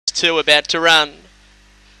2 about to run.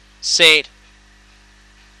 Set.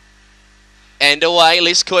 And away,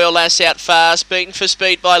 Liz Coil Lass out fast, beaten for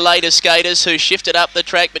speed by later skaters who shifted up the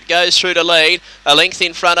track but goes through to lead. A length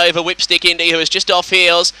in front over Whipstick Indy, who is just off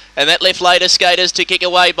heels, and that left later skaters to kick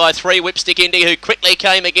away by 3 Whipstick Indy, who quickly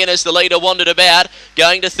came again as the leader wandered about.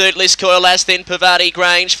 Going to third, Liz Coil Lass, then Pavati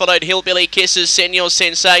Grange, followed Hillbilly Kisses, Senor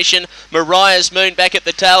Sensation, Mariah's Moon back at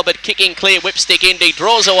the tail, but kicking clear. Whipstick Indy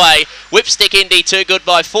draws away. Whipstick Indy too good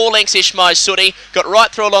by 4 lengths. Ishmael Sooty got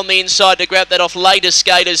right through along the inside to grab that off later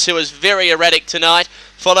skaters, who was very erratic tonight,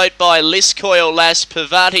 followed by Liz Coil Lass,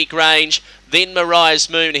 Pavati Grange, then Mariah's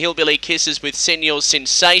Moon, Hillbilly Kisses with Senor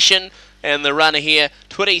Sensation, and the runner here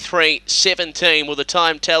 23.17. Well, the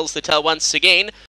time tells the tale once again.